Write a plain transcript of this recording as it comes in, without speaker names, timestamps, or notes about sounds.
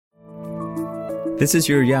This is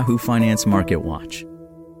your Yahoo Finance Market Watch.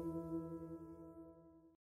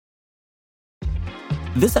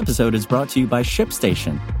 This episode is brought to you by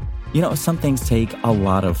ShipStation. You know, some things take a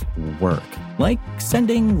lot of work, like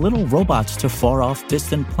sending little robots to far-off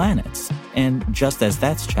distant planets. And just as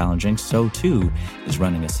that's challenging, so too is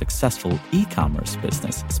running a successful e-commerce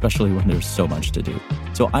business, especially when there's so much to do.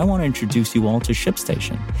 So I want to introduce you all to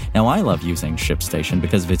ShipStation. Now, I love using ShipStation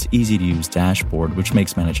because of its easy-to-use dashboard, which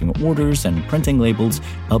makes managing orders and printing labels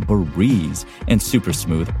a breeze and super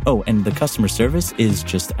smooth. Oh, and the customer service is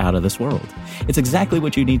just out of this world. It's exactly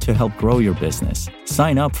what you need to help grow your business.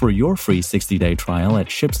 Sign up for your free 60-day trial at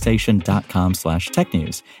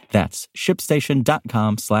shipstation.com/technews. That's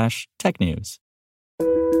shipstation.com/technews.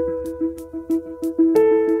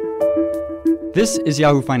 This is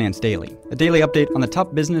Yahoo Finance Daily, a daily update on the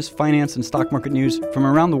top business, finance, and stock market news from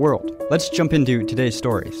around the world. Let's jump into today's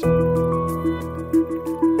stories.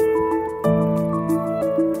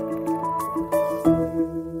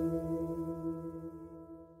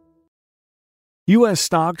 U.S.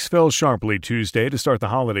 stocks fell sharply Tuesday to start the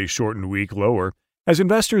holiday-shortened week lower as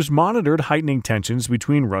investors monitored heightening tensions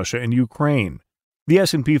between Russia and Ukraine. The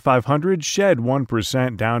S&P 500 shed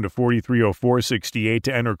 1% down to 4304.68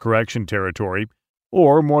 to enter correction territory,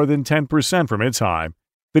 or more than 10% from its high.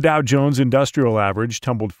 The Dow Jones Industrial Average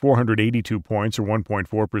tumbled 482 points, or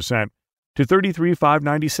 1.4%, to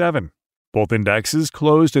 33,597. Both indexes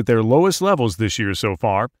closed at their lowest levels this year so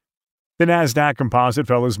far. The Nasdaq Composite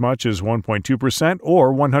fell as much as 1.2%,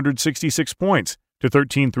 or 166 points, to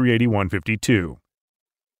 13,381.52.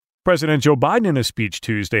 President Joe Biden, in a speech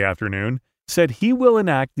Tuesday afternoon, said he will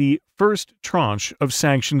enact the first tranche of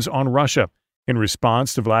sanctions on Russia in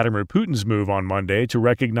response to Vladimir Putin's move on Monday to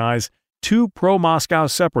recognize two pro-Moscow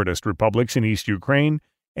separatist republics in East Ukraine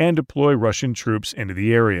and deploy Russian troops into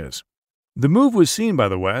the areas. The move was seen by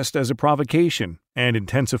the West as a provocation and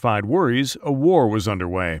intensified worries a war was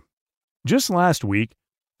underway. Just last week,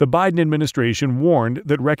 the Biden administration warned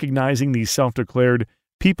that recognizing the self-declared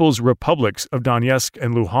People's Republics of Donetsk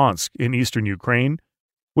and Luhansk in eastern Ukraine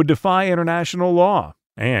would defy international law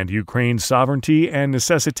and Ukraine's sovereignty and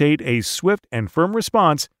necessitate a swift and firm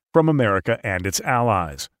response from America and its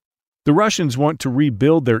allies. The Russians want to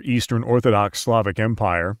rebuild their Eastern Orthodox Slavic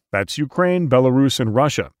Empire, that's Ukraine, Belarus, and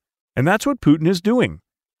Russia, and that's what Putin is doing,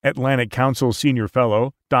 Atlantic Council senior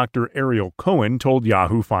fellow Dr. Ariel Cohen told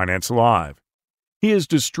Yahoo Finance Live. He is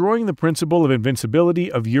destroying the principle of invincibility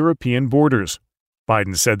of European borders.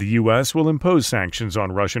 Biden said the U.S. will impose sanctions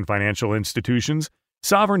on Russian financial institutions,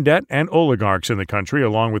 sovereign debt, and oligarchs in the country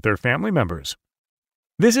along with their family members.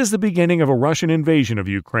 This is the beginning of a Russian invasion of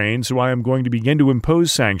Ukraine, so I am going to begin to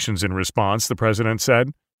impose sanctions in response, the president said,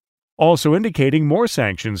 also indicating more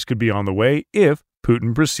sanctions could be on the way if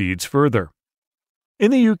Putin proceeds further. In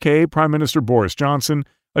the UK, Prime Minister Boris Johnson,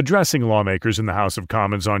 addressing lawmakers in the House of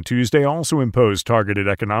Commons on Tuesday, also imposed targeted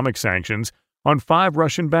economic sanctions on 5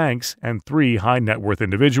 Russian banks and 3 high-net-worth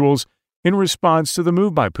individuals in response to the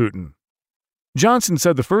move by Putin. Johnson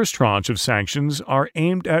said the first tranche of sanctions are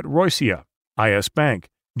aimed at Rossiya, IS Bank,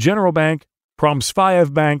 General Bank,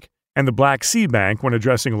 Promsviev Bank, and the Black Sea Bank when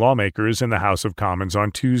addressing lawmakers in the House of Commons on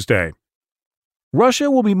Tuesday. Russia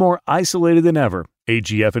will be more isolated than ever,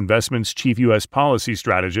 AGF Investments chief U.S. policy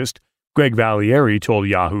strategist Greg Vallieri told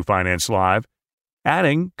Yahoo Finance Live,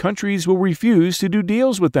 adding countries will refuse to do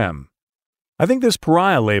deals with them. I think this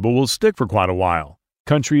pariah label will stick for quite a while.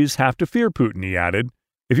 Countries have to fear Putin, he added.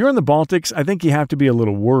 If you're in the Baltics, I think you have to be a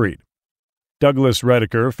little worried. Douglas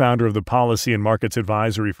Redeker, founder of the policy and markets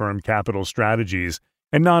advisory firm Capital Strategies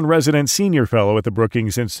and non-resident senior fellow at the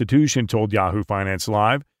Brookings Institution, told Yahoo Finance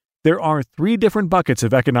Live, there are 3 different buckets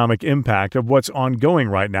of economic impact of what's ongoing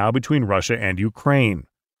right now between Russia and Ukraine.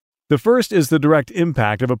 The first is the direct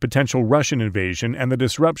impact of a potential Russian invasion and the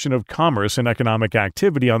disruption of commerce and economic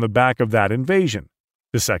activity on the back of that invasion.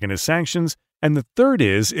 The second is sanctions, and the third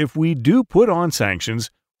is, if we do put on sanctions,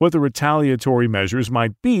 what the retaliatory measures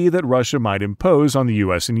might be that Russia might impose on the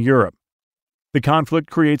U.S. and Europe. The conflict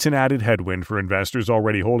creates an added headwind for investors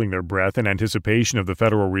already holding their breath in anticipation of the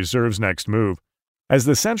Federal Reserve's next move, as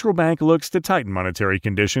the central bank looks to tighten monetary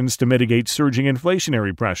conditions to mitigate surging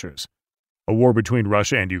inflationary pressures. A war between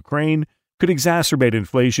Russia and Ukraine could exacerbate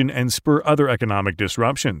inflation and spur other economic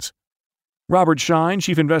disruptions. Robert Schein,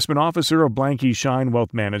 chief investment officer of Blanky Schein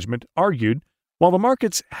Wealth Management, argued, while the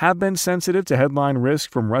markets have been sensitive to headline risk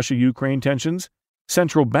from Russia-Ukraine tensions,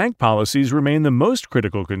 central bank policies remain the most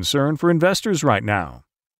critical concern for investors right now.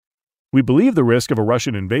 We believe the risk of a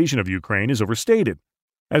Russian invasion of Ukraine is overstated,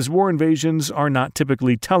 as war invasions are not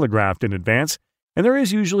typically telegraphed in advance, and there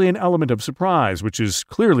is usually an element of surprise, which is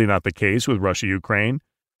clearly not the case with Russia-Ukraine,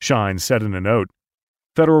 Schein said in a note.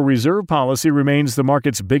 Federal Reserve policy remains the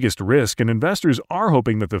market's biggest risk, and investors are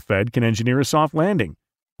hoping that the Fed can engineer a soft landing,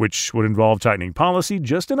 which would involve tightening policy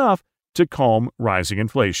just enough to calm rising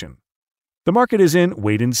inflation. The market is in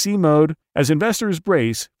wait-and-see mode as investors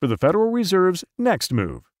brace for the Federal Reserve's next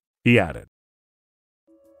move, he added.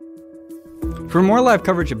 For more live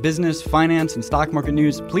coverage of business, finance, and stock market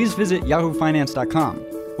news, please visit yahoofinance.com.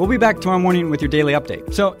 We'll be back tomorrow morning with your daily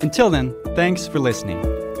update. So until then, thanks for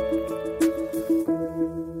listening.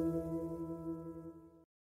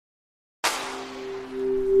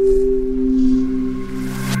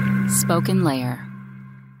 Spoken Layer.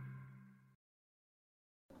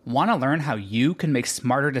 Want to learn how you can make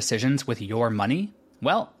smarter decisions with your money?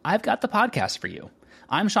 Well, I've got the podcast for you.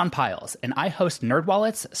 I'm Sean Piles, and I host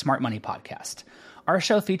NerdWallet's Smart Money Podcast. Our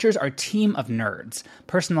show features our team of nerds,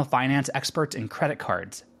 personal finance experts in credit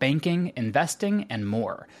cards, banking, investing, and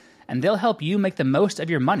more. And they'll help you make the most of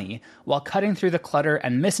your money while cutting through the clutter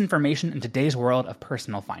and misinformation in today's world of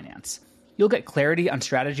personal finance. You'll get clarity on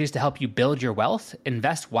strategies to help you build your wealth,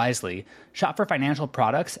 invest wisely, shop for financial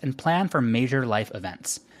products, and plan for major life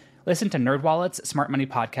events. Listen to NerdWallet's Smart Money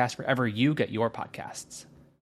Podcast wherever you get your podcasts.